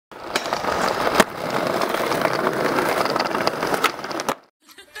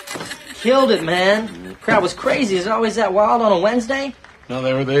killed it, man. The crowd was crazy. Is it always that wild on a Wednesday? No,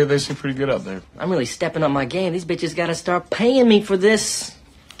 they seem pretty good up there. I'm really stepping up my game. These bitches gotta start paying me for this.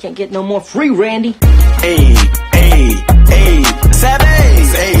 Can't get no more free, Randy. Hey, hey, hey, Savage,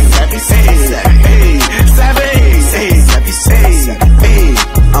 hey, Savage, hey, Savage, hey, Savage, hey,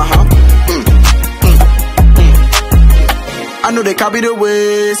 I know they copy the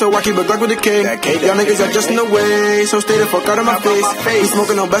way, so I keep a Glock with the K. Y'all niggas are just in the way, so stay the fuck out of my face. We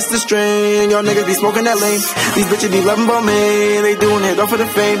smoking on best of strain, y'all niggas be smoking that lane. These bitches be loving by me, they doing it all for the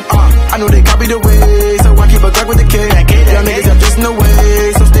fame. I know they copy the way, so I keep a Glock with the K. Y'all niggas are just in the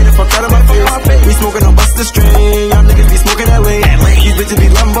way, so stay the fuck out of my face. We smoking on best of strain, y'all niggas be smoking that lane. These bitches be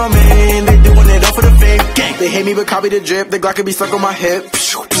loving by me, they doing it all for the fame. They hate me but copy the drip, the Glock could be stuck on my hip.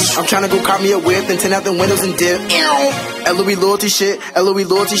 I'm tryna go cop me a whip and tint out the windows and dip. LOE loyalty shit, LOE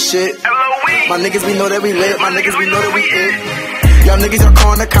loyalty shit. My niggas we know that we lit, my niggas we know that we it. Y'all niggas are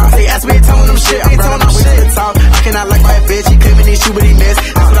calling the cops, they ask me and telling them shit. I'm running my way to the top, I cannot like my bitch. He claiming he shoot but he miss,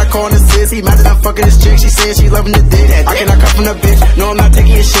 that's what I call an assist. He mad that I'm fucking this chick, she saying she loving the dick. I cannot cut from the bitch, no I'm not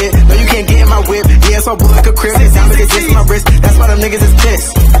taking your shit. No you can't get in my whip, yeah it's all blue like a crib. This diamond is my wrist, that's why them niggas is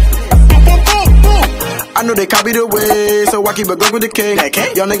pissed. I know they copy the way, so I keep a Glock with the K.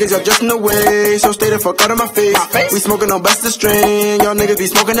 Y'all niggas are just in the way, so stay the fuck out of my face. We smoking on best of strain, y'all niggas be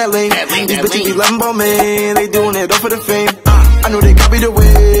smoking that lane. These bitches be loving by me, they doing it all for the fame. I know they copy the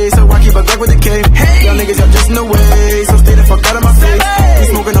way, so I keep a Glock with the K. Y'all niggas are just in the way, so stay the fuck out of my face. We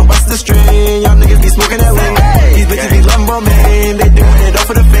smoking on best of strain, y'all niggas be smoking that lane. These bitches be loving by me, they doing it all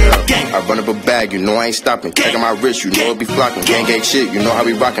for the fame. I run up a bag, you know I ain't stopping. Check on my wrist, you know it be flocking. Gang shit, you know how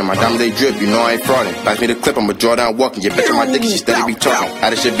we rockin'. My diamonds they drip, you know I ain't fraudin'. Pass me the clip, I'm a draw down walking. Your bitch on my dick, she steady be talking. How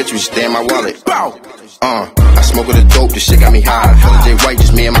this shit, bitch, we stay in my wallet. I smoke with the dope, this shit got me high. J White,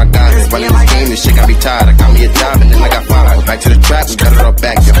 just me and my guys. Running this game, this shit got me tired. I got me a job and then I got fired. Back to the trap, we got it all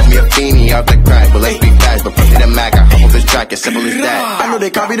back. You me a fiend, out that crack. But let's be fast, but push me the Mac. I hop off this track, as simple as that. I know they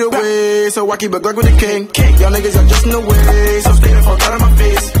copy the way, so I keep a Glock with the king. Y'all niggas are just in the way, so stay the fuck out of my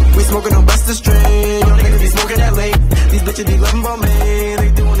face. We smoking on best of strain, y'all niggas be smoking that lane. These bitches be loving by me,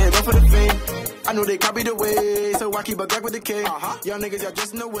 they doing it all for the fame. I know they copy the way, so I keep a Glock with the K. Y'all niggas are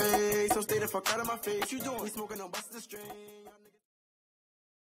just in the way, so stay the fuck out of my face. We smoking on best of strain.